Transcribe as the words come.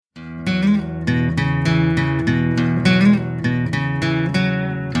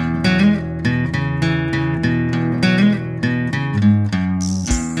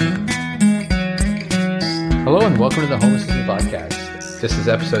welcome to the Home Assistant Podcast. This is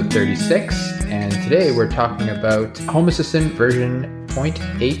episode 36, and today we're talking about Home Assistant version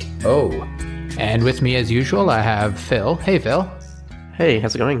 0.80. And with me, as usual, I have Phil. Hey, Phil. Hey,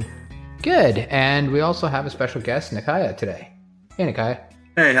 how's it going? Good. And we also have a special guest, Nikiya, today. Hey, Nikiya.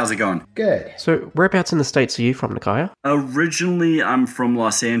 Hey, how's it going? Good. So, whereabouts in the States are you from, Nikiya? Originally, I'm from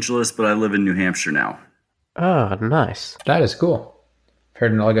Los Angeles, but I live in New Hampshire now. Ah, nice. That is cool.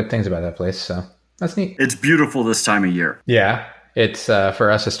 Heard all good things about that place, so that's neat. It's beautiful this time of year. Yeah, it's for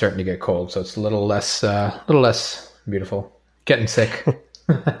us. It's starting to get cold, so it's a little less beautiful. Getting sick.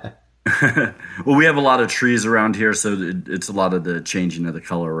 Well, we have a lot of trees around here, so it's a lot of the changing of the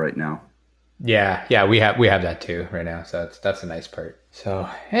color right now. Yeah, we have that too right now, so that's a nice part. So,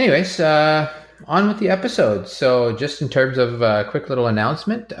 anyways, on with the episode. So, just in terms of a quick little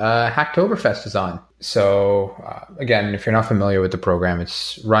announcement, Hacktoberfest is on. So, again, if you're not familiar with the program,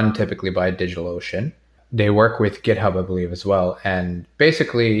 it's run typically by DigitalOcean. They work with GitHub, I believe, as well. And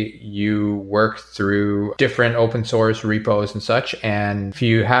basically, you work through different open source repos and such. And if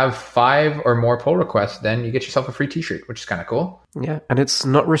you have 5 or more pull requests, then you get yourself a free t-shirt, which is kind of cool. Yeah, and it's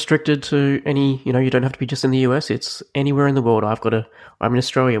not restricted to any, you don't have to be just in the US. It's anywhere in the world. I'm in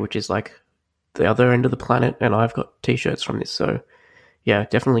Australia, which is like the other end of the planet, and I've got t-shirts from this. So, yeah,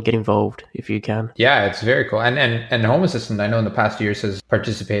 definitely get involved if you can. Yeah, it's very cool. And Home Assistant, I know in the past years has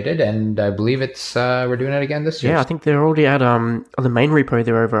participated, and I believe it's we're doing it again this year. Yeah, I think they're already at on the main repo.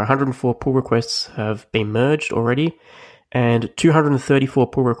 There are over 104 pull requests have been merged already, and 234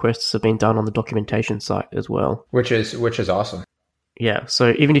 pull requests have been done on the documentation site as well. Which is awesome. Yeah,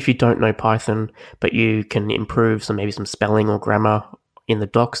 so even if you don't know Python, but you can improve maybe some spelling or grammar in the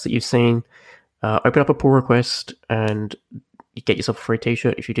docs that you've seen, open up a pull request and you get yourself a free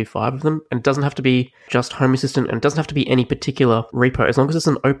t-shirt if you do 5 of them. And it doesn't have to be just Home Assistant, and it doesn't have to be any particular repo. As long as it's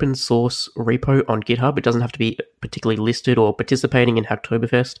an open source repo on GitHub, it doesn't have to be particularly listed or participating in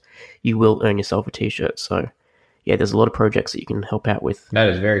Hacktoberfest, you will earn yourself a t-shirt. So yeah, there's a lot of projects that you can help out with. That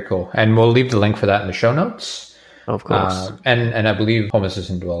is very cool. And we'll leave the link for that in the show notes. Of course. And I believe Home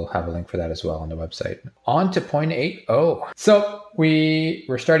Assistant will have a link for that as well on the website. On to 0.80. So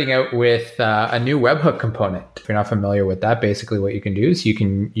we're starting out with a new webhook component. If you're not familiar with that, basically what you can do is you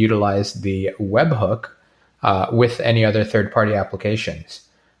can utilize the webhook with any other third-party applications.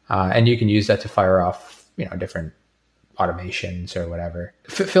 And you can use that to fire off, different automations or whatever.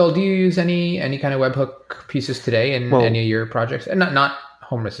 Phil, do you use any kind of webhook pieces today in any of your projects? And not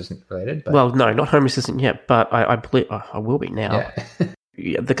Home Assistant related, but... Well, no, not Home Assistant yet, but I believe I will be now.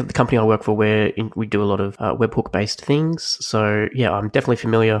 Yeah. The company I work for, we do a lot of webhook-based things. So, yeah, I'm definitely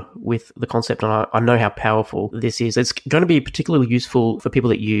familiar with the concept, and I know how powerful this is. It's going to be particularly useful for people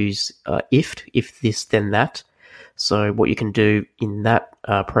that use if this, then that. So what you can do in that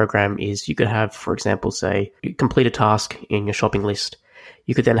program is you could have, for example, say, you complete a task in your shopping list.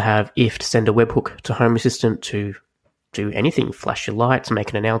 You could then have if to send a webhook to Home Assistant to do anything, flash your lights, make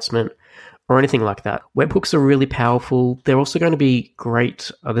an announcement, or anything like that. Webhooks are really powerful. They're also going to be great.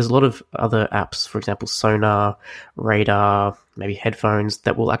 There's a lot of other apps, for example, Sonar, Radar, maybe headphones,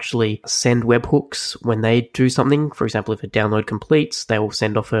 that will actually send webhooks when they do something. For example, if a download completes, they will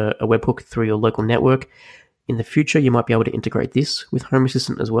send off a webhook through your local network. In the future, you might be able to integrate this with Home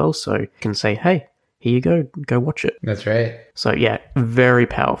Assistant as well. So you can say, hey, here you go watch it. That's right. So yeah, very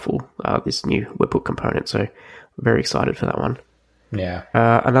powerful, this new webhook component. So very excited for that one. Yeah.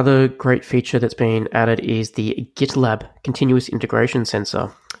 Another great feature that's been added is the GitLab continuous integration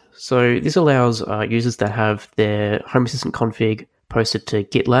sensor. So this allows users that have their Home Assistant config posted to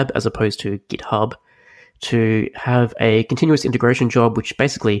GitLab as opposed to GitHub to have a continuous integration job, which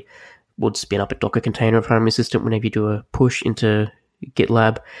basically would spin up a Docker container of Home Assistant whenever you do a push into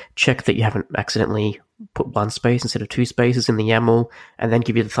GitLab, check that you haven't accidentally put 1 space instead of 2 spaces in the YAML, and then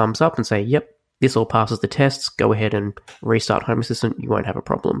give you the thumbs up and say, yep, this all passes the tests, go ahead and restart Home Assistant, you won't have a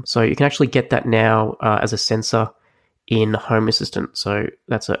problem. So you can actually get that now as a sensor in Home Assistant. So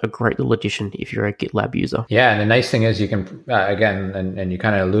that's a great little addition if you're a GitLab user. Yeah, and the nice thing is you can, again, and you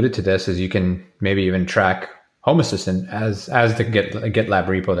kind of alluded to this, is you can maybe even track Home Assistant as the GitLab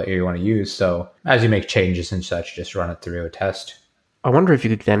repo that you want to use. So as you make changes and such, just run it through a test. I wonder if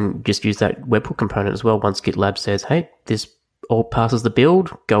you could then just use that webhook component as well. Once GitLab says, hey, this all passes the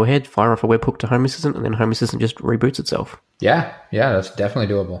build, go ahead, fire off a webhook to Home Assistant, and then Home Assistant just reboots itself. Yeah, that's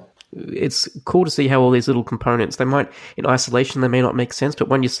definitely doable. It's cool to see how all these little components, they might, in isolation, they may not make sense, but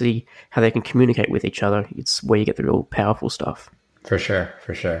when you see how they can communicate with each other, it's where you get the real powerful stuff. For sure.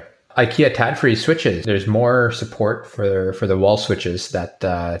 IKEA TAD-free switches. There's more support for the wall switches that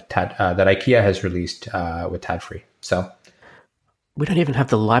IKEA has released with TAD-free. So we don't even have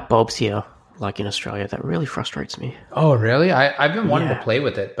the light bulbs here like in Australia. That really frustrates me. Oh, really? I've been wanting to play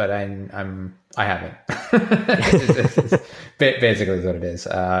with it, but I haven't. It's basically is what it is.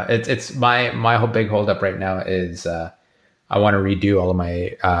 It's my whole big holdup right now is I want to redo all of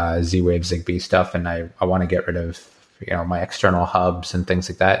my Z-Wave Zigbee stuff, and I want to get rid of my external hubs and things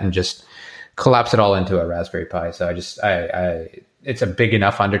like that, and just collapse it all into a Raspberry Pi. So I it's a big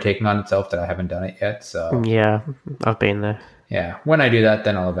enough undertaking on itself that I haven't done it yet. So yeah, I've been there. Yeah, when I do that,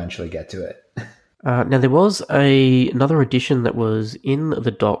 then I'll eventually get to it. Now there was another addition that was in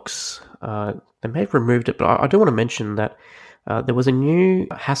the docs. They may have removed it, but I do want to mention that there was a new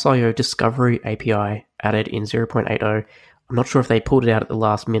Hass.io Discovery API added in 0.80. I'm not sure if they pulled it out at the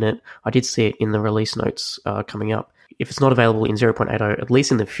last minute. I did see it in the release notes coming up. If it's not available in 0.80, at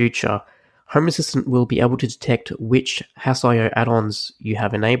least in the future, Home Assistant will be able to detect which Hass.io add-ons you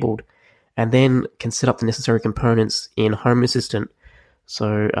have enabled, and then can set up the necessary components in Home Assistant.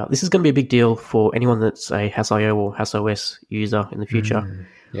 So this is going to be a big deal for anyone that's a Hass.io or HassOS user in the future.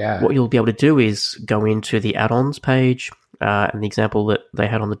 Yeah. What you'll be able to do is go into the add-ons page, and the example that they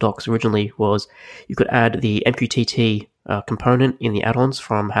had on the docs originally was you could add the MQTT component in the add-ons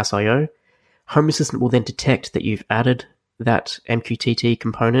from Hass.io. Home Assistant will then detect that you've added that MQTT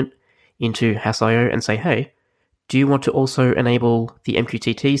component into Hass.io and say, hey, do you want to also enable the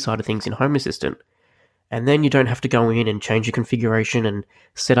MQTT side of things in Home Assistant? And then you don't have to go in and change your configuration and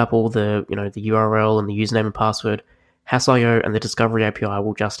set up all the, the URL and the username and password. Hass.io and the Discovery API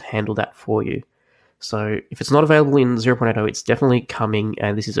will just handle that for you. So if it's not available in 0.80, it's definitely coming,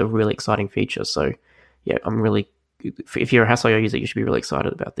 and this is a really exciting feature. So yeah, if you're a Hass.io user, you should be really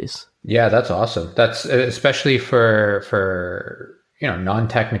excited about this. Yeah, that's awesome. That's especially for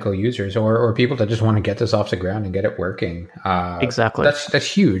non-technical users or people that just want to get this off the ground and get it working. Exactly. That's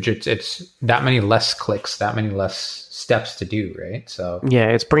huge. It's that many less clicks, that many less steps to do, right? So yeah,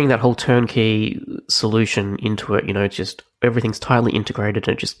 it's bringing that whole turnkey solution into it. Just everything's tightly integrated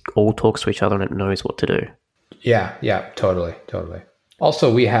and it just all talks to each other and it knows what to do. Yeah, totally.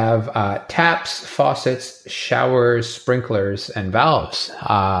 Also, we have taps, faucets, showers, sprinklers, and valves.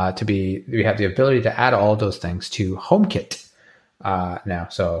 We have the ability to add all of those things to HomeKit now,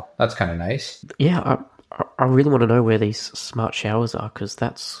 so that's kind of nice. Yeah, I really want to know where these smart showers are, because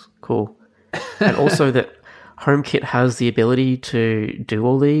that's cool. And also that HomeKit has the ability to do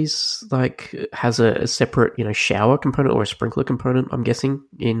all these, like has a separate shower component or a sprinkler component, I'm guessing,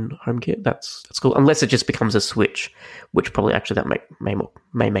 in HomeKit. That's cool, unless it just becomes a switch, which probably actually that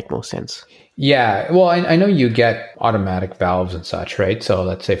may make more sense. Yeah, well, I know you get automatic valves and such, right? So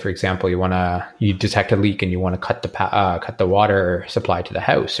let's say, for example, you detect a leak and you want to cut the water supply to the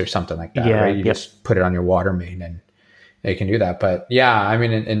house or something like that, right? You just put it on your water main and you can do that. But yeah, I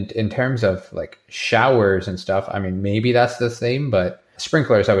mean, in terms of like showers and stuff, I mean, maybe that's the same, but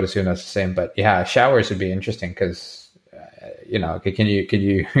sprinklers, I would assume that's the same. But yeah, showers would be interesting because, can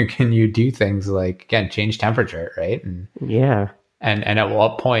you do things like, again, change temperature, right? And at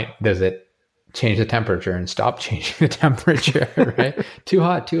what point does it change the temperature and stop changing the temperature, right? Too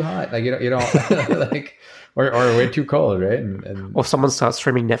hot. Like you don't like, or way too cold, right? And or someone starts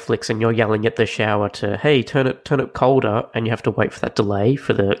streaming Netflix and you're yelling at the shower to, hey, turn it colder, and you have to wait for that delay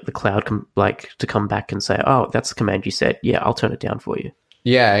for the cloud to come back and say, oh, that's the command you said. Yeah, I'll turn it down for you.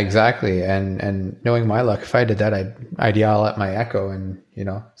 Yeah, exactly. And knowing my luck, if I did that, I'd yell at my Echo and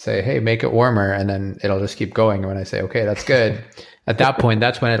say, hey, make it warmer, and then it'll just keep going. And when I say, okay, that's good, at that point,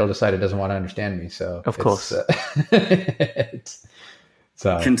 that's when it'll decide it doesn't want to understand me. So of course.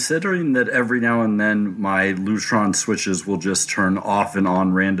 So considering that every now and then my Lutron switches will just turn off and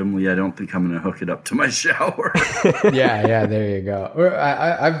on randomly, I don't think I'm going to hook it up to my shower. yeah, there you go.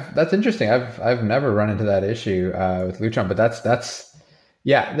 That's interesting. I've never run into that issue with Lutron, but that's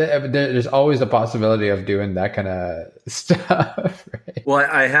there's always the possibility of doing that kind of stuff. Right? Well,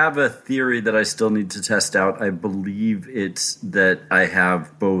 I have a theory that I still need to test out. I believe it's that I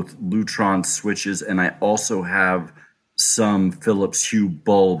have both Lutron switches and I also have some Philips Hue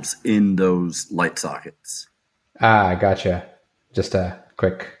bulbs in those light sockets. Gotcha. Just a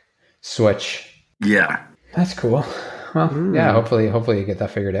quick switch. Yeah. That's cool. Well, yeah, hopefully you get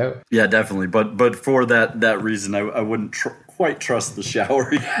that figured out. Yeah, definitely. But for that reason, I wouldn't quite trust the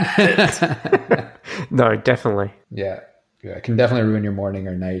shower yet. No, definitely. Yeah, it can definitely ruin your morning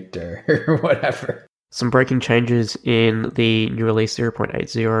or night or whatever. Some breaking changes in the new release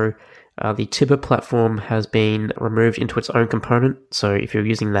 0.80. The Tibber platform has been removed into its own component. So if you're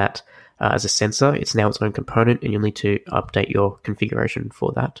using that as a sensor, it's now its own component, and you'll need to update your configuration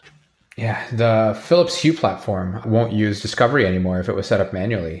for that. Yeah, the Philips Hue platform won't use Discovery anymore if it was set up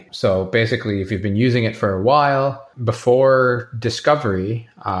manually. So basically, if you've been using it for a while, before Discovery,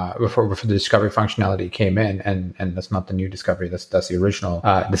 before the Discovery functionality came in, and that's not the new Discovery, that's the original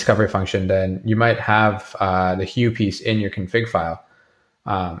Discovery function, then you might have the Hue piece in your config file.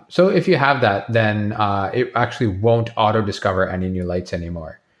 So if you have that, then it actually won't auto discover any new lights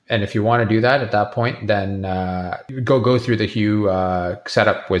anymore. And if you want to do that at that point, then go through the Hue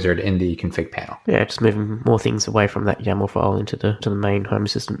setup wizard in the config panel. Yeah, just moving more things away from that YAML file into the main Home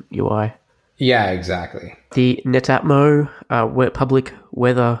Assistant UI. Yeah, exactly. The Netatmo public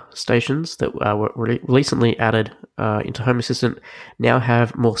weather stations that were recently added into Home Assistant now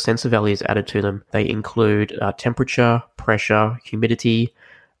have more sensor values added to them. They include temperature, pressure, humidity,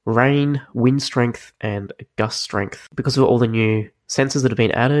 rain, wind strength, and gust strength. Because of all the new sensors that have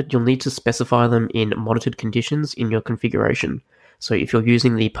been added, you'll need to specify them in monitored conditions in your configuration. So if you're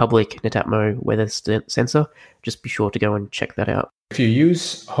using the public Netatmo weather sensor, just be sure to go and check that out. If you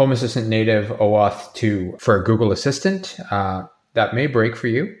use Home Assistant native OAuth 2 for Google Assistant, that may break for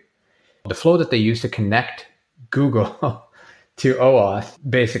you. The flow that they use to connect Google to OAuth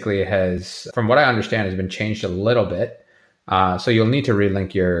basically has, from what I understand, has been changed a little bit. So you'll need to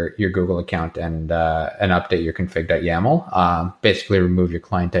relink your Google account and update your config.yaml. Basically, remove your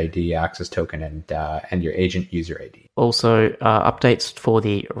client ID, access token, and your agent user ID. Also, updates for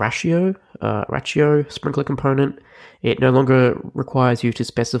the Ratio sprinkler component. It no longer requires you to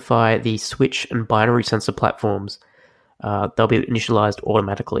specify the switch and binary sensor platforms. They'll be initialized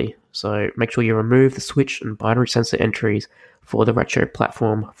automatically. So make sure you remove the switch and binary sensor entries for the Ratio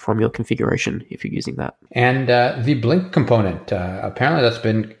platform from your configuration if you're using that. And the Blink component, apparently that's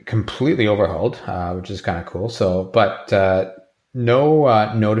been completely overhauled, which is kind of cool. So, but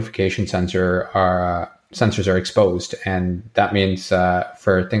no notification sensors are exposed, and that means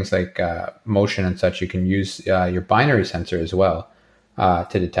for things like motion and such, you can use your binary sensor as well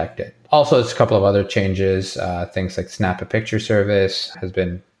to detect it. Also, there's a couple of other changes. Things like Snap a Picture service has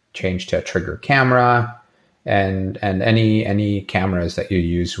been changed to a trigger camera, and any cameras that you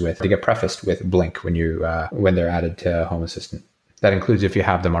use they get prefaced with Blink when they're added to Home Assistant. That includes if you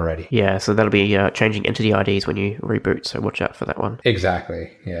have them already. Yeah, so that'll be changing entity IDs when you reboot, so watch out for that one. Exactly,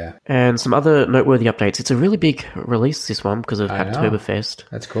 yeah. And some other noteworthy updates. It's a really big release, this one, because of Hacktoberfest.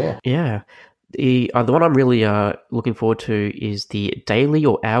 That's cool. Yeah. The one I'm really looking forward to is the daily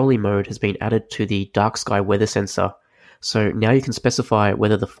or hourly mode has been added to the dark sky weather sensor. So now you can specify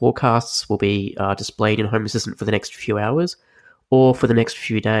whether the forecasts will be displayed in Home Assistant for the next few hours or for the next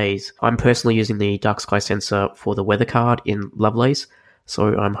few days. I'm personally using the dark sky sensor for the weather card in Lovelace,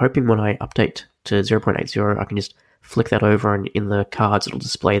 so I'm hoping when I update to 0.80, I can just flick that over and in the cards it'll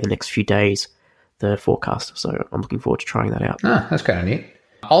display the next few days, the forecast. So I'm looking forward to trying that out. That's kind of neat.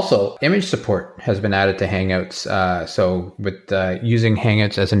 Also, image support has been added to Hangouts. So with using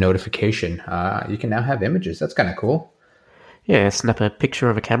Hangouts as a notification, you can now have images. That's kind of cool. Yeah, snap a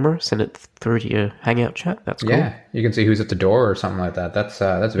picture of a camera, send it through to your Hangout chat. That's cool. Yeah, you can see who's at the door or something like that. That's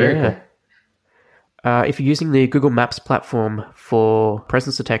very cool. If you're using the Google Maps platform for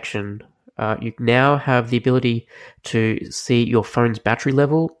presence detection, you now have the ability to see your phone's battery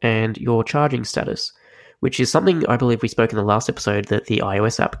level and your charging status, which is something I believe we spoke in the last episode that the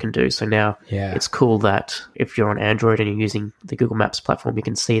iOS app can do. So now it's cool that if you're on Android and you're using the Google Maps platform, you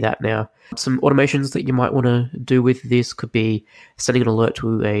can see that now. Some automations that you might want to do with this could be sending an alert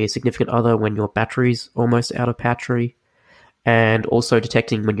to a significant other when your battery's almost out of battery, and also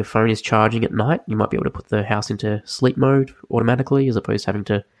detecting when your phone is charging at night. You might be able to put the house into sleep mode automatically as opposed to having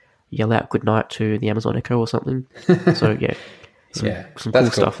to yell out good night to the Amazon Echo or something. So yeah. Some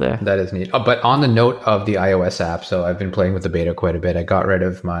cool stuff there. That is neat. But on the note of the iOS app, so I've been playing with the beta quite a bit. I got rid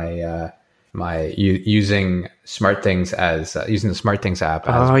of my using SmartThings using the SmartThings app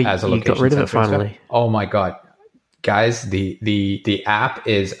as a location. You got rid of it finally. Oh my god, guys! The app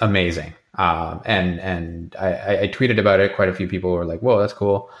is amazing. And I tweeted about it. Quite a few people were like, "Whoa, that's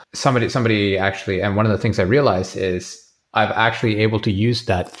cool." Somebody actually, and one of the things I realized is I've actually able to use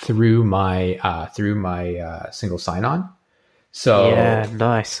that through my single sign-on. So yeah,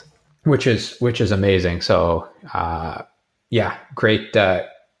 nice. Which is amazing. So great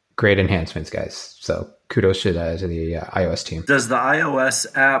enhancements, guys. So kudos to the iOS team. Does the iOS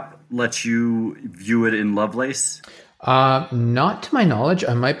app let you view it in Lovelace? Not to my knowledge.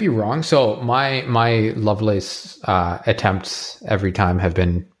 I might be wrong. So my Lovelace attempts every time have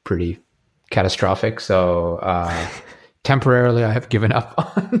been pretty catastrophic. So temporarily, I have given up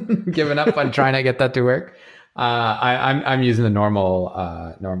on trying to get that to work. I'm using the normal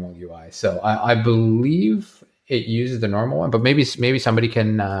UI. So I believe it uses the normal one, but maybe somebody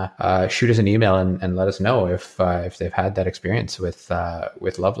can shoot us an email and let us know if they've had that experience with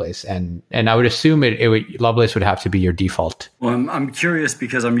Lovelace. And I would assume Lovelace would have to be your default. Well, I'm curious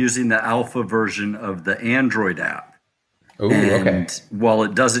because I'm using the alpha version of the Android app. Oh, okay. While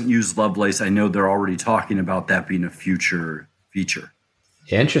it doesn't use Lovelace, I know they're already talking about that being a future feature.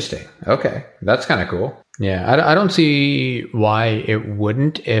 Interesting. Okay, that's kind of cool. Yeah, I don't see why it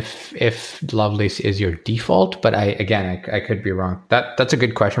wouldn't if Lovelace is your default, but I could be wrong. That's a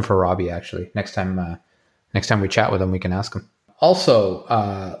good question for Robbie, actually. Next time we chat with him, we can ask him. Also,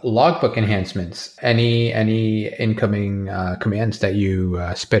 logbook enhancements. Any incoming commands that you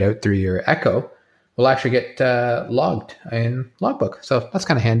spit out through your Echo will actually get logged in Logbook. So that's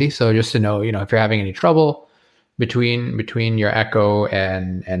kind of handy. So just to know, if you're having any trouble between your Echo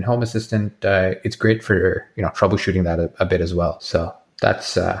and Home Assistant, it's great for troubleshooting that a bit as well. So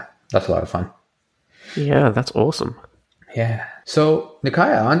that's a lot of fun. Yeah, that's awesome. Yeah. So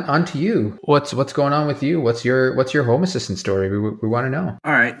Nikiya, on to you. What's going on with you? What's your Home Assistant story? We want to know.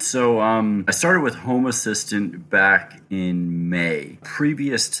 All right. So I started with Home Assistant back in May.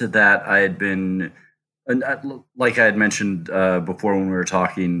 Previous to that, I had been, like I had mentioned before when we were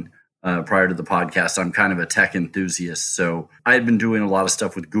talking. Prior to the podcast, I'm kind of a tech enthusiast. So I had been doing a lot of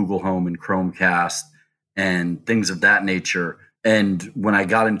stuff with Google Home and Chromecast and things of that nature. And when I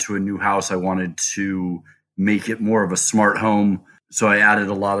got into a new house, I wanted to make it more of a smart home. So I added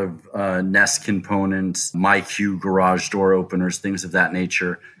a lot of Nest components, MyQ garage door openers, things of that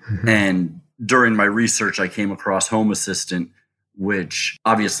nature. Mm-hmm. And during my research, I came across Home Assistant, which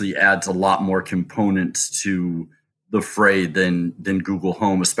obviously adds a lot more components to the fray than Google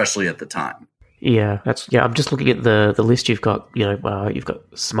Home, especially at the time. Yeah, I'm just looking at the list. You've got you've got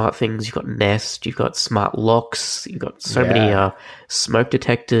smart things, you've got Nest, you've got smart locks, you've got so many smoke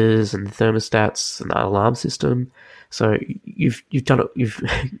detectors and thermostats and an alarm system. So you've done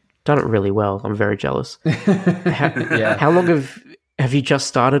it really well. I'm very jealous. How long have you just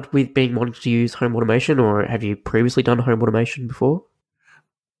started with wanting to use home automation, or have you previously done home automation before?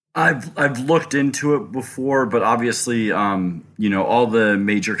 I've looked into it before, but obviously, all the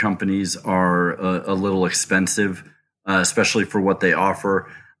major companies are a little expensive, especially for what they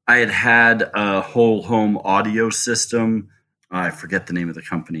offer. I had a whole home audio system. I forget the name of the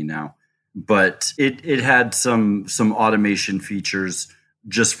company now, but it had some automation features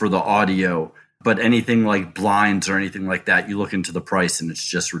just for the audio. But anything like blinds or anything like that, you look into the price and it's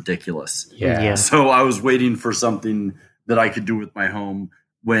just ridiculous. Yeah. So I was waiting for something that I could do with my home.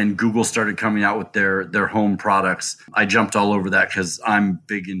 When Google started coming out with their home products, I jumped all over that because I'm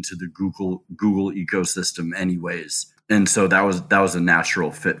big into the Google ecosystem anyways. And so that was a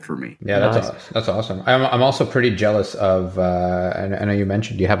natural fit for me. Yeah, that's awesome. I'm also pretty jealous of, I know you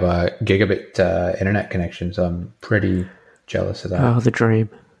mentioned you have a gigabit internet connection, so I'm pretty jealous of that. Oh, the dream.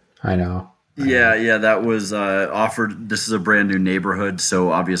 I know. Yeah, that was offered. This is a brand new neighborhood,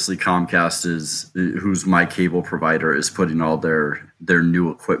 so obviously Comcast who's my cable provider, is putting all their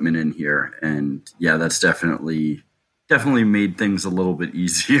new equipment in here, and yeah, that's definitely made things a little bit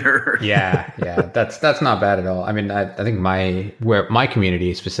easier. yeah, that's not bad at all. I mean, I think my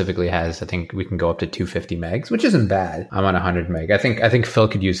community specifically has, I think we can go up to 250 megs, which isn't bad. I'm on 100 meg. I think Phil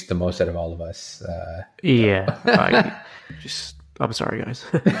could use the most out of all of us. I'm sorry, guys.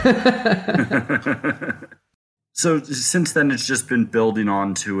 So since then, it's just been building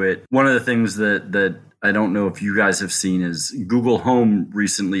onto it. One of the things that I don't know if you guys have seen is Google Home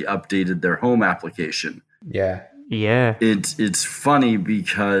recently updated their home application. Yeah. It's funny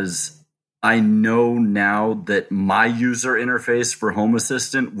because I know now that my user interface for Home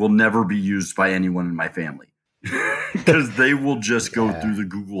Assistant will never be used by anyone in my family because they will just go through the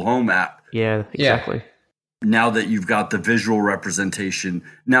Google Home app. Yeah, exactly. Yeah. Now that you've got the visual representation,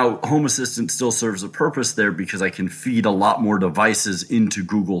 now Home Assistant still serves a purpose there because I can feed a lot more devices into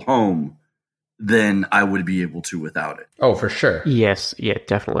Google Home than I would be able to without it. Oh, for sure. Yes, yeah,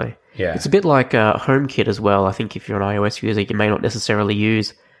 definitely. Yeah. It's a bit like HomeKit as well. I think if you're an iOS user, you may not necessarily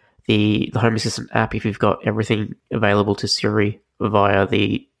use the Home Assistant app if you've got everything available to Siri via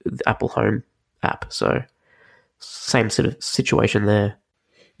the Apple Home app. So same sort of situation there.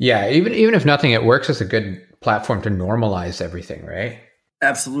 Yeah, even if nothing, it works as a good platform to normalize everything, right?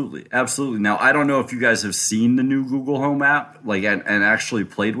 Absolutely. Now, I don't know if you guys have seen the new Google Home app, and actually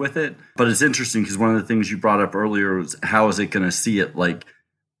played with it, but it's interesting because one of the things you brought up earlier was how is it going to see it?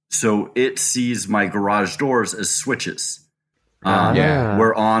 So it sees my garage doors as switches,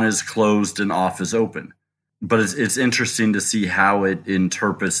 where on is closed and off is open. But it's interesting to see how it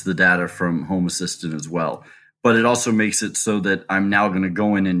interprets the data from Home Assistant as well. But it also makes it so that I'm now going to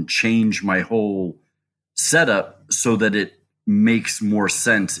go in and change my whole setup so that it makes more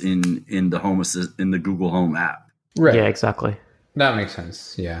sense in the Google Home app. Right. Yeah, exactly. That makes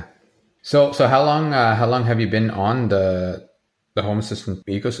sense. Yeah. So how long have you been on the Home Assistant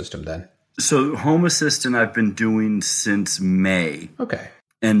ecosystem then? So Home Assistant I've been doing since May. Okay.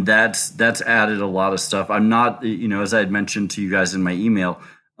 And that's added a lot of stuff. I'm not, as I had mentioned to you guys in my email,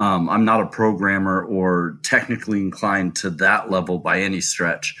 I'm not a programmer or technically inclined to that level by any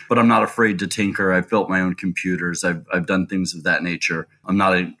stretch, but I'm not afraid to tinker. I've built my own computers. I've done things of that nature. I'm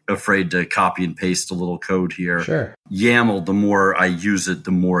not afraid to copy and paste a little code here. Sure. YAML, the more I use it,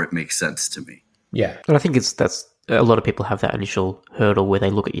 the more it makes sense to me. Yeah. And I think that's a lot of people have that initial hurdle where they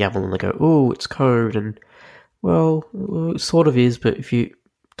look at YAML and they go, "Oh, it's code," and well, it sort of is, but if you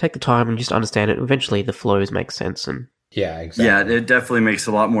take the time and just understand it, eventually the flows make sense. And yeah, exactly. Yeah, it definitely makes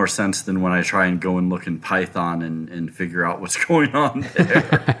a lot more sense than when I try and go and look in Python and figure out what's going on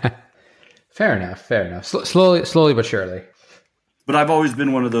there. Fair enough. Slowly but surely. But I've always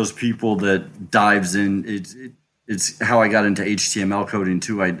been one of those people that dives in. It's how I got into HTML coding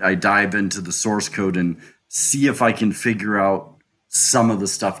too. I dive into the source code and see if I can figure out some of the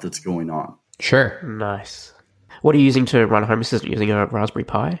stuff that's going on. Sure. Nice. What are you using to run Home Assistant? Using a Raspberry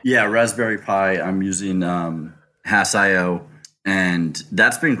Pi? Yeah, Raspberry Pi. I'm using Hass.io, and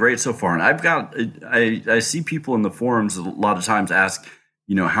that's been great so far. And I see people in the forums a lot of times ask,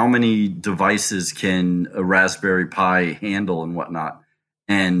 how many devices can a Raspberry Pi handle and whatnot.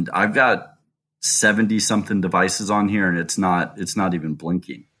 And I've got 70 something devices on here, and it's not even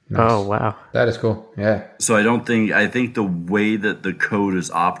blinking. Nice. Oh, wow. That is cool. Yeah. So I think the way that the code is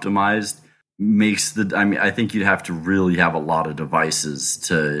optimized makes I think you'd have to really have a lot of devices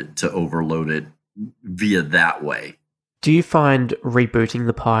to overload it via that way. Do you find rebooting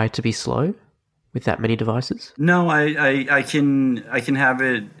the Pi to be slow with that many devices? No, I can have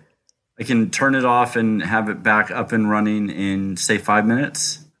it. I can turn it off and have it back up and running in say 5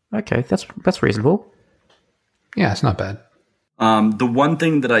 minutes. Okay, that's reasonable. Yeah, it's not bad. The one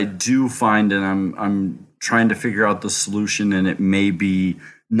thing that I do find, and I'm trying to figure out the solution, and it may be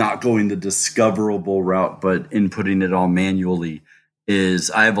not going the discoverable route, but inputting it all manually,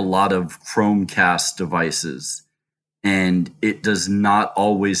 is I have a lot of Chromecast devices, and it does not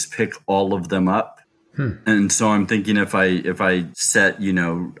always pick all of them up. And so I'm thinking if I set,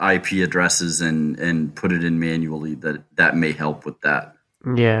 IP addresses and put it in manually, that may help with that.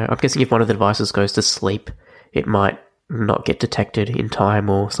 Yeah, I'm guessing if one of the devices goes to sleep, it might not get detected in time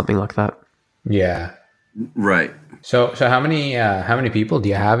or something like that. Yeah. Right. So how many people do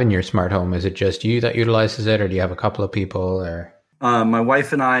you have in your smart home? Is it just you that utilizes it, or do you have a couple of people? Or my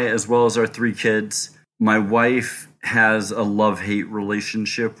wife and I, as well as our 3 kids. My wife has a love-hate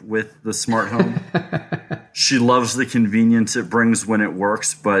relationship with the smart home. She loves the convenience it brings when it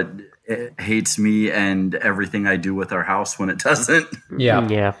works, but it hates me and everything I do with our house when it doesn't.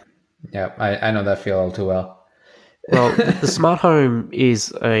 Yeah. I know that feel all too well. Well, the smart home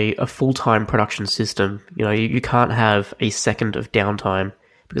is a full-time production system. You can't have a second of downtime,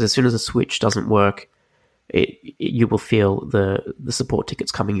 because as soon as a switch doesn't work, you will feel the support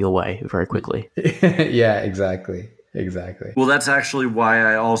tickets coming your way very quickly. Yeah, exactly. Well, that's actually why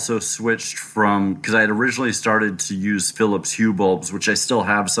I also switched because I had originally started to use Philips Hue bulbs, which I still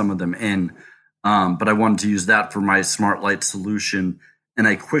have some of them in, but I wanted to use that for my smart light solution. And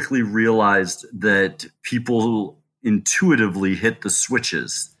I quickly realized that people intuitively hit the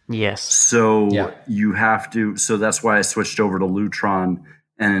switches. Yes. So you have to. So that's why I switched over to Lutron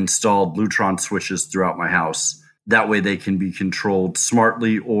and installed Lutron switches throughout my house. That way they can be controlled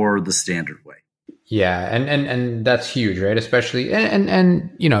smartly or the standard way. Yeah, and that's huge, right? Especially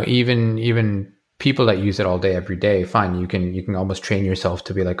and even people that use it all day every day, fine. You can almost train yourself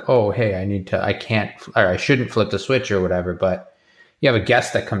to be like, oh, hey, I can't, or I shouldn't flip the switch or whatever. But you have a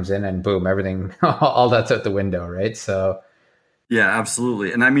guest that comes in and boom, everything, all that's out the window, right? So yeah,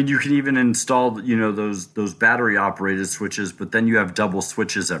 absolutely. And I mean, you can even install, those battery operated switches, but then you have double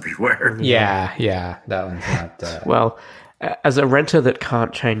switches everywhere. Yeah, that one's not. Well, as a renter that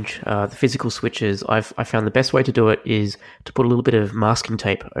can't change the physical switches, I found the best way to do it is to put a little bit of masking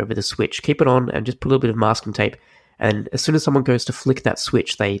tape over the switch. Keep it on and just put a little bit of masking tape. And as soon as someone goes to flick that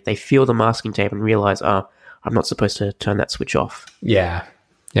switch, they feel the masking tape and realize, I'm not supposed to turn that switch off. Yeah,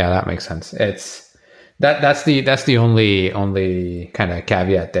 that makes sense. That's the only kind of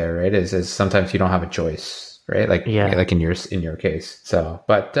caveat there, right? Is sometimes you don't have a choice. Right, like in your case. So,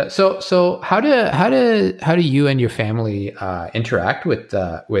 but so how do you and your family interact with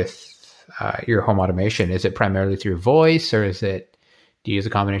your home automation? Is it primarily through voice, or is it Do you use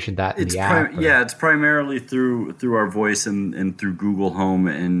a combination of that in It's the app? it's primarily through our voice and through Google Home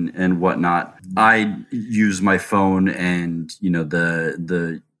and whatnot. I use my phone and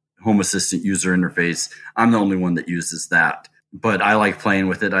the Home Assistant user interface. I'm the only one that uses that, but I like playing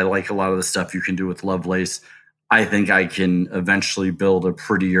with it. I like a lot of the stuff you can do with Lovelace. I think I can eventually build a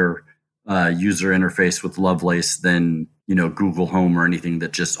prettier user interface with Lovelace than Google Home or anything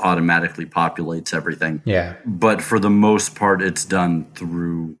that just automatically populates everything. Yeah. But for the most part, it's done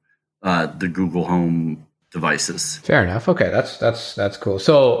through the Google Home devices. Fair enough. Okay, that's cool.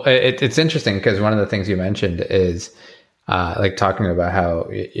 So it's interesting because one of the things you mentioned is like talking about how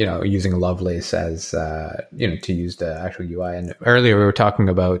using Lovelace as to use the actual UI. And earlier we were talking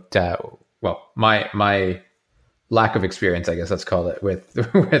about my lack of experience, I guess let's call it, with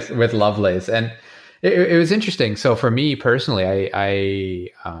with Lovelace, and it was interesting. So for me personally,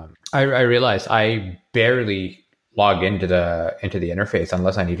 I realized I barely log into the interface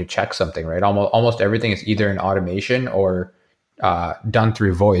unless I need to check something, right? Almost everything is either an automation or done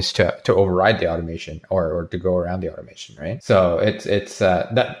through voice to override the automation or to go around the automation, right? So it's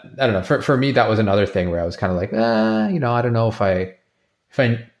that, I don't know. For me, that was another thing where I was kind of like, I don't know if I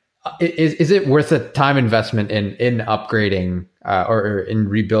is it worth the time investment in upgrading or in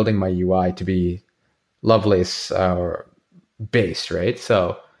rebuilding my UI to be Lovelace based, right?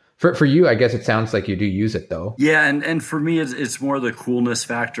 So for you, I guess it sounds like you do use it though. Yeah, and for me, it's more the coolness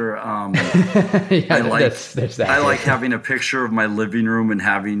factor. Yeah, I like there's that. I like having a picture of my living room and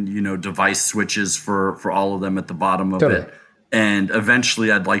having device switches for all of them at the bottom of it. And eventually,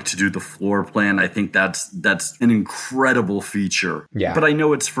 I'd like to do the floor plan. I think that's an incredible feature. Yeah, but I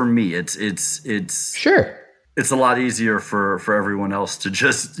know it's for me. It's sure. It's a lot easier for everyone else to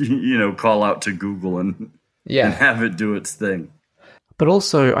just call out to Google and have it do its thing. But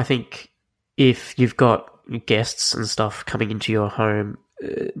also, I think if you've got guests and stuff coming into your home,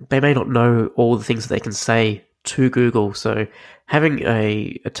 they may not know all the things that they can say to Google. So having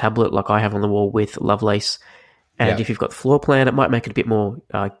a tablet like I have on the wall with Lovelace, and if you've got the floor plan, it might make it a bit more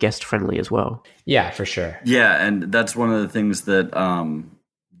guest-friendly as well. Yeah, for sure. Yeah, and that's one of the things that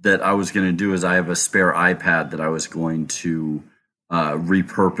that I was going to do is I have a spare iPad that I was going to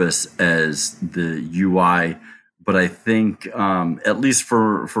repurpose as the UI. But I think, at least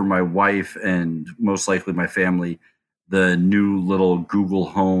for my wife and most likely my family, the new little Google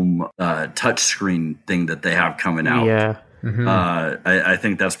Home touchscreen thing that they have coming out. Yeah. Mm-hmm. I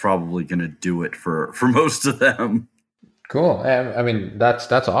think that's probably going to do it for most of them. Cool. I mean,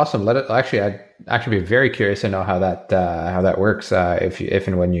 that's awesome. I'd actually be very curious to know how that works if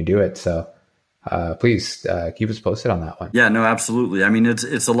and when you do it. So please keep us posted on that one. Yeah, no, absolutely. I mean,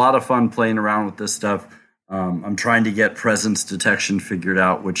 it's a lot of fun playing around with this stuff. I'm trying to get presence detection figured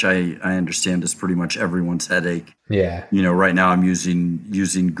out, which I understand is pretty much everyone's headache. Yeah. Right now I'm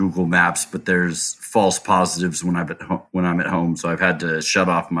using Google Maps, but there's false positives when I'm at home, so I've had to shut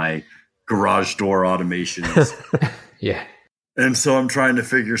off my garage door automations. Yeah. And so I'm trying to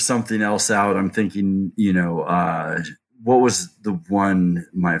figure something else out. I'm thinking, what was the one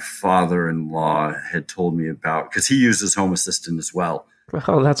my father-in-law had told me about? Because he uses Home Assistant as well.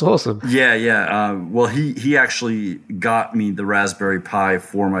 Oh, that's awesome. Yeah. Well, he actually got me the Raspberry Pi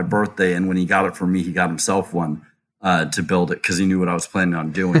for my birthday, and when he got it for me, he got himself one to build it because he knew what I was planning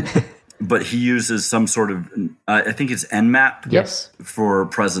on doing. But he uses some sort of, I think it's Nmap, yes, for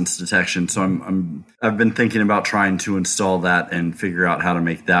presence detection. So I've been thinking about trying to install that and figure out how to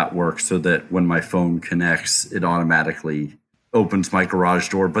make that work so that when my phone connects, it automatically opens my garage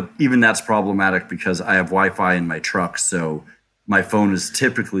door. But even that's problematic because I have Wi-Fi in my truck, so my phone is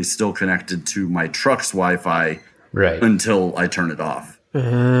typically still connected to my truck's Wi-Fi until I turn it off.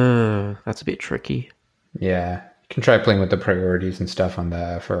 That's a bit tricky. Yeah. You can try playing with the priorities and stuff from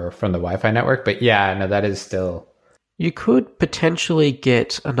the Wi-Fi network. But yeah, no, that is still... You could potentially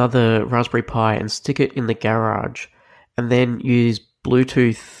get another Raspberry Pi and stick it in the garage and then use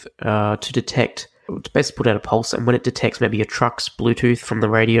Bluetooth to detect, to basically put out a pulse, and when it detects maybe your truck's Bluetooth from the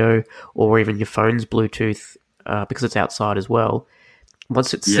radio or even your phone's Bluetooth, because it's outside as well.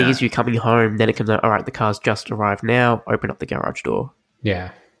 Once it sees you coming home, then it can know, all right, the car's just arrived now, open up the garage door.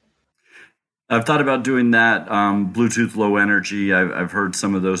 Yeah. I've thought about doing that. Bluetooth Low Energy. I've heard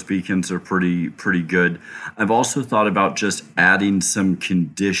some of those beacons are pretty good. I've also thought about just adding some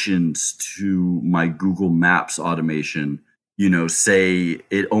conditions to my Google Maps automation. Say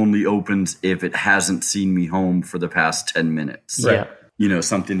it only opens if it hasn't seen me home for the past 10 minutes. Right.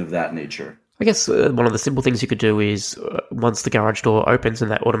 Something of that nature. I guess one of the simple things you could do is once the garage door opens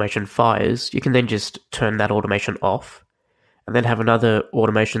and that automation fires, you can then just turn that automation off. and then have another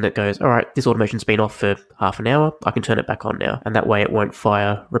automation that goes, all right, this automation's been off for half an hour. I can turn it back on now. And that way it won't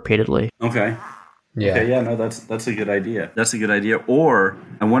fire repeatedly. Okay. Yeah. Okay, yeah, no, that's a good idea. That's a good idea. Or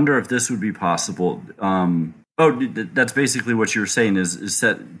I wonder if this would be possible. That's basically what you were saying is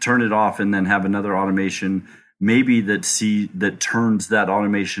turn it off and then have another automation maybe that turns that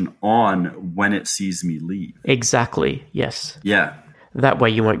automation on when it sees me leave. Exactly, yes. Yeah. That way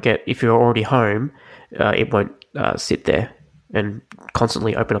you won't get, if you're already home, it won't sit there and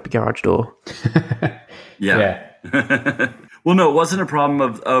constantly open up a garage door. Yeah. Well, no, it wasn't a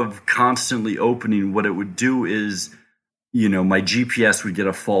problem of constantly opening. What it would do is, my GPS would get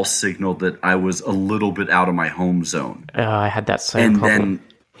a false signal that I was a little bit out of my home zone. I had that same problem.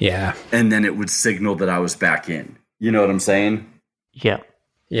 And then it would signal that I was back in. You know what I'm saying? Yeah.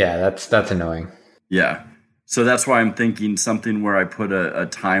 Yeah, that's annoying. Yeah. So that's why I'm thinking something where I put a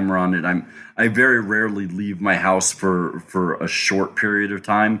timer on it. I very rarely leave my house for a short period of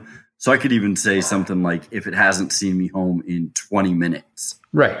time. So I could even say something like, if it hasn't seen me home in 20 minutes.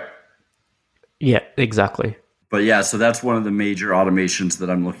 Right. Yeah, exactly. But yeah, so that's one of the major automations that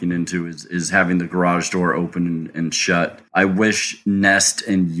I'm looking into is having the garage door open and shut. I wish Nest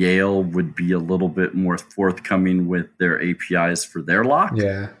and Yale would be a little bit more forthcoming with their APIs for their lock.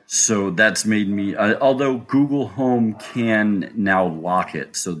 Yeah. So that's made me, although Google Home can now lock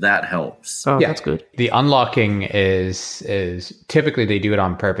it, so that helps. Oh, yeah. That's good. The unlocking is typically they do it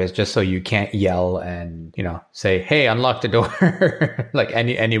on purpose just so you can't yell and, say, hey, unlock the door. Like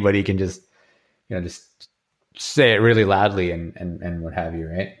anybody can just say it really loudly and what have you,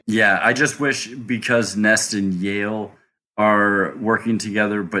 right? Yeah, I just wish, because Nest and Yale are working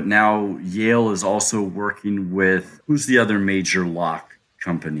together, but now Yale is also working with, who's the other major lock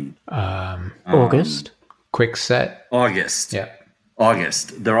company? August. Quickset. August. Yeah.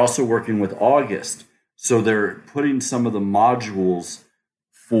 August. They're also working with August. So they're putting some of the modules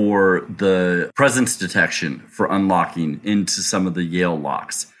for the presence detection for unlocking into some of the Yale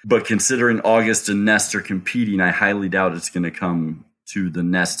locks. But considering August and Nest are competing, I highly doubt it's going to come to the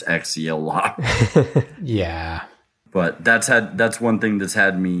Nest X Yale lock. Yeah. But that's one thing that's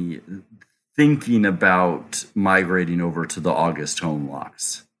had me thinking about migrating over to the August home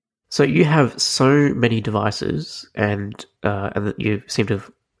locks. So you have so many devices and that you seem to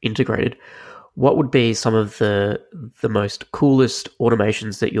have integrated. What would be some of the most coolest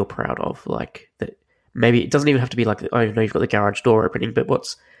automations that you're proud of? Like that, maybe it doesn't even have to be like, oh, you've got the garage door opening, but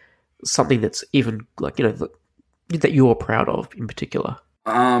what's something that's even like, that you're proud of in particular?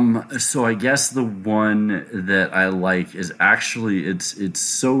 So I guess the one that I like is actually it's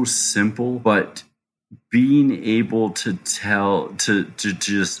so simple, but being able to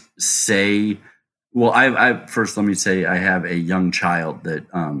just say, well, I first let me say I have a young child that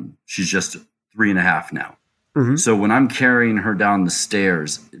she's just 3.5 now. Mm-hmm. So when I'm carrying her down the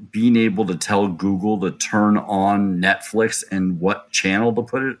stairs, being able to tell Google to turn on Netflix and what channel to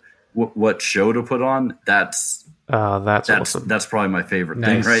put it, what show to put on, that's awesome. That's probably my favorite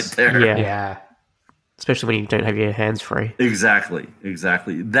thing right there. Yeah. Especially when you don't have your hands free. Exactly.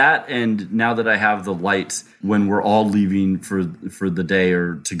 That, and now that I have the lights, when we're all leaving for the day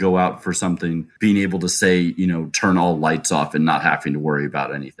or to go out for something, being able to say, turn all lights off and not having to worry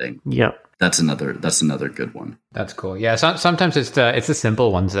about anything. Yep. That's another good one. That's cool. Yeah. Sometimes it's the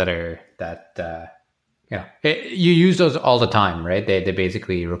simple ones you use those all the time, right? They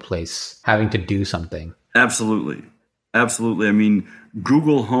basically replace having to do something. Absolutely. I mean,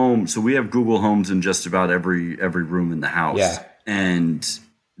 Google Home. So we have Google Homes in just about every room in the house. Yeah. And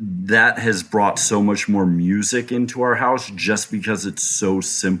that has brought so much more music into our house just because it's so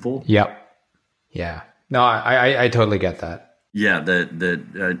simple. Yep. Yeah. No, I totally get that. Yeah.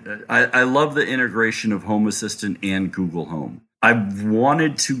 I love the integration of Home Assistant and Google Home. I've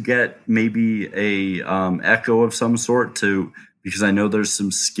wanted to get maybe a Echo of some sort because I know there's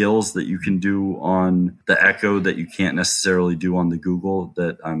some skills that you can do on the Echo that you can't necessarily do on the Google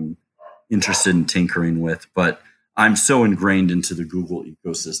that I'm interested in tinkering with. But I'm so ingrained into the Google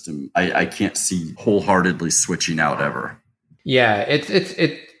ecosystem, I can't see wholeheartedly switching out ever. Yeah,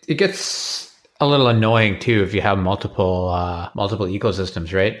 it gets a little annoying too if you have multiple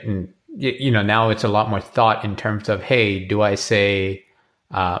ecosystems, right? And now it's a lot more thought in terms of, hey, do I say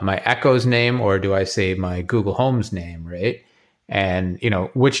my Echo's name or do I say my Google Home's name, right? And,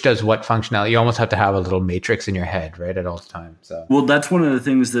 which does what functionality. You almost have to have a little matrix in your head, right, at all times. So. Well, that's one of the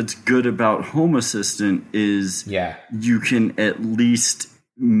things that's good about Home Assistant is you can at least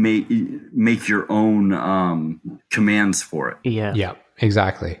make your own commands for it. Yeah,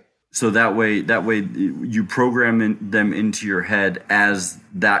 exactly. So that way you program them into your head as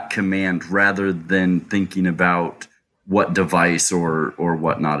that command rather than thinking about what device or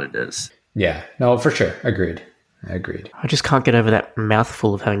whatnot it is. Yeah, no, for sure. Agreed. I just can't get over that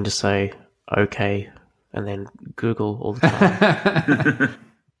mouthful of having to say okay and then Google all the time.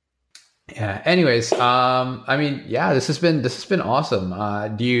 Yeah. Anyways, I mean, yeah, this has been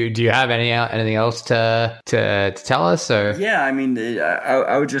awesome. Do you have anything else to tell us or? Yeah, I mean,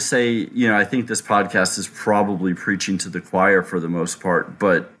 I would just say, I think this podcast is probably preaching to the choir for the most part,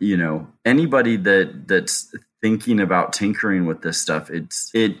 but anybody that's thinking about tinkering with this stuff,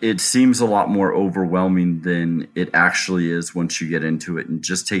 it seems a lot more overwhelming than it actually is once you get into it, and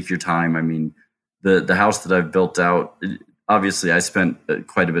just take your time. I mean, the house that I've built out, obviously I spent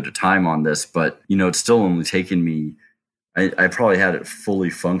quite a bit of time on this, but it's still only taken me, I probably had it fully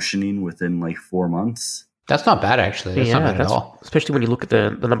functioning within like 4 months. That's not bad, actually. That's not bad at all. Especially when you look at the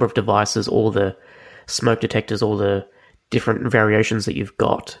number of devices, all the smoke detectors, all the different variations that you've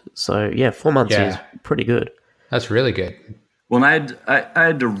got. So yeah, 4 months is pretty good. That's really good. Well, and I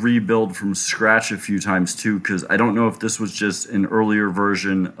had to rebuild from scratch a few times too, because I don't know if this was just an earlier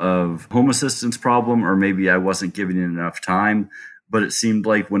version of Home Assistant's problem, or maybe I wasn't giving it enough time. But it seemed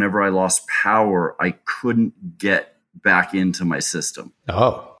like whenever I lost power, I couldn't get back into my system.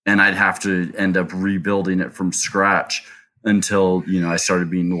 Oh. And I'd have to end up rebuilding it from scratch until, I started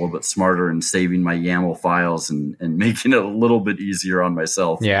being a little bit smarter and saving my YAML files and making it a little bit easier on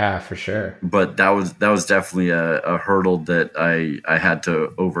myself. Yeah, for sure. But that was definitely a hurdle that I had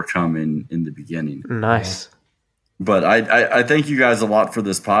to overcome in the beginning. Nice. Yeah. But I thank you guys a lot for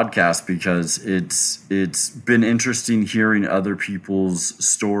this podcast, because it's been interesting hearing other people's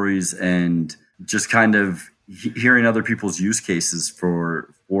stories and just kind of hearing other people's use cases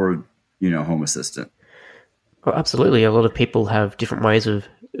for Home Assistant. Well, absolutely. A lot of people have different ways of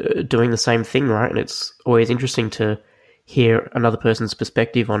doing the same thing, right? And it's always interesting to hear another person's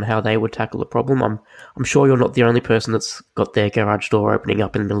perspective on how they would tackle a problem. I'm sure you're not the only person that's got their garage door opening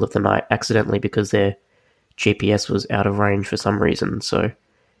up in the middle of the night accidentally because their GPS was out of range for some reason. So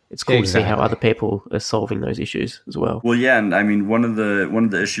it's cool to see how other people are solving those issues as well. Well, yeah, and I mean, one of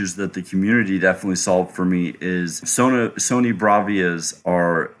the issues that the community definitely solved for me is Sony Bravias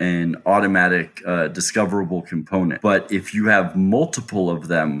are an automatic discoverable component. But if you have multiple of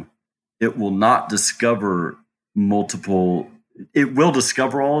them, it will not discover multiple. It will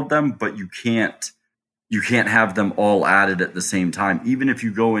discover all of them, but you can't have them all added at the same time. Even if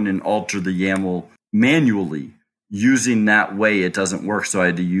you go in and alter the YAML manually, using that way, it doesn't work. So I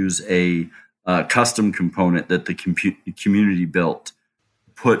had to use a custom component that the community built,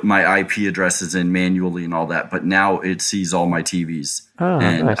 put my IP addresses in manually and all that. But now it sees all my TVs,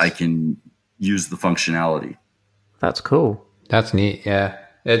 and nice. I can use the functionality. That's cool. That's neat. Yeah,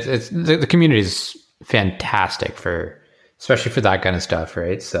 it's the community is fantastic especially for that kind of stuff,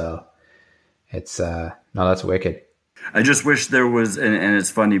 right? So it's that's wicked. I just wish there was, and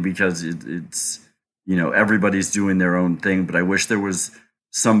it's funny because it's. Everybody's doing their own thing, but I wish there was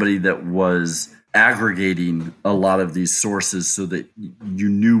somebody that was aggregating a lot of these sources so that you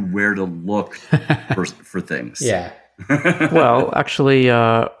knew where to look for things. Yeah. Well, actually,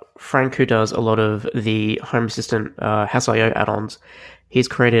 Frank, who does a lot of the Home Assistant Hass.io add-ons, he's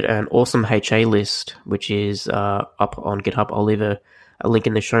created an awesome HA list, which is up on GitHub. I'll leave a link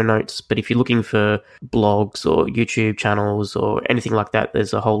in the show notes. But if you're looking for blogs or YouTube channels or anything like that,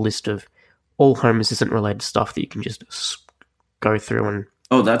 there's a whole list of all Home Assistant related stuff that you can just go through. And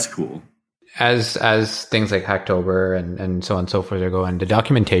oh, that's cool. As things like Hacktober and so on and so forth are going, the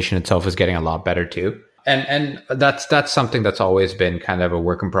documentation itself is getting a lot better too. And that's something that's always been kind of a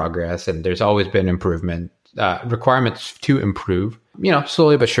work in progress, and there's always been improvement requirements to improve.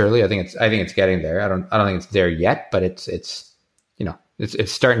 Slowly but surely. I think it's getting there. I don't think it's there yet, but it's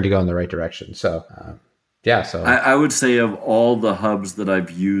starting to go in the right direction. So. Yeah, so I would say of all the hubs that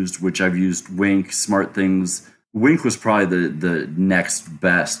I've used, which I've used Wink, SmartThings, Wink was probably the next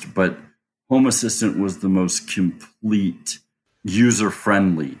best, but Home Assistant was the most complete,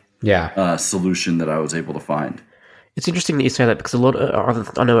 user-friendly solution that I was able to find. It's interesting that you say that, because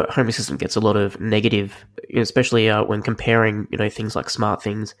I know Home Assistant gets a lot of negative, especially when comparing things like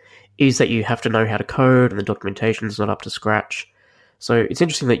SmartThings, is that you have to know how to code and the documentation is not up to scratch. So it's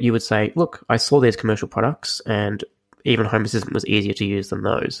interesting that you would say, look, I saw these commercial products and even Home Assistant was easier to use than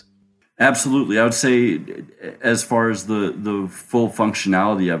those. Absolutely. I would say as far as the full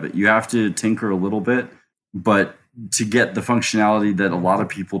functionality of it, you have to tinker a little bit, but to get the functionality that a lot of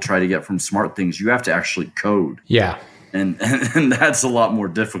people try to get from SmartThings, you have to actually code. Yeah. And that's a lot more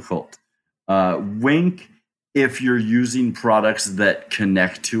difficult. Wink, if you're using products that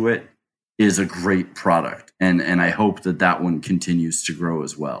connect to it, is a great product. And I hope that one continues to grow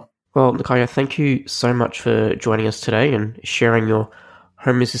as well. Well, Nikiya, thank you so much for joining us today and sharing your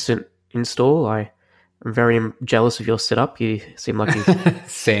Home Assistant install. I'm very jealous of your setup. You seem like you've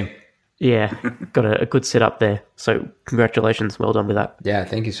Same. Yeah, got a good setup there. So congratulations, well done with that. Yeah,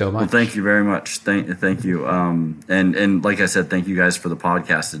 thank you so much. Well, thank you very much. Thank you. And like I said, thank you guys for the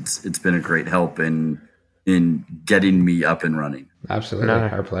podcast. It's been a great help in getting me up and running. Absolutely,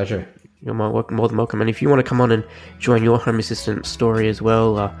 our pleasure. You're more than welcome. And if you want to come on and join your Home Assistant story as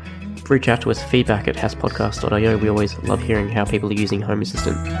well, reach out to us, feedback@haspodcast.io. We always love hearing how people are using Home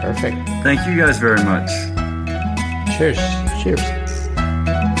Assistant. Perfect. Thank you guys very much. Cheers. Cheers.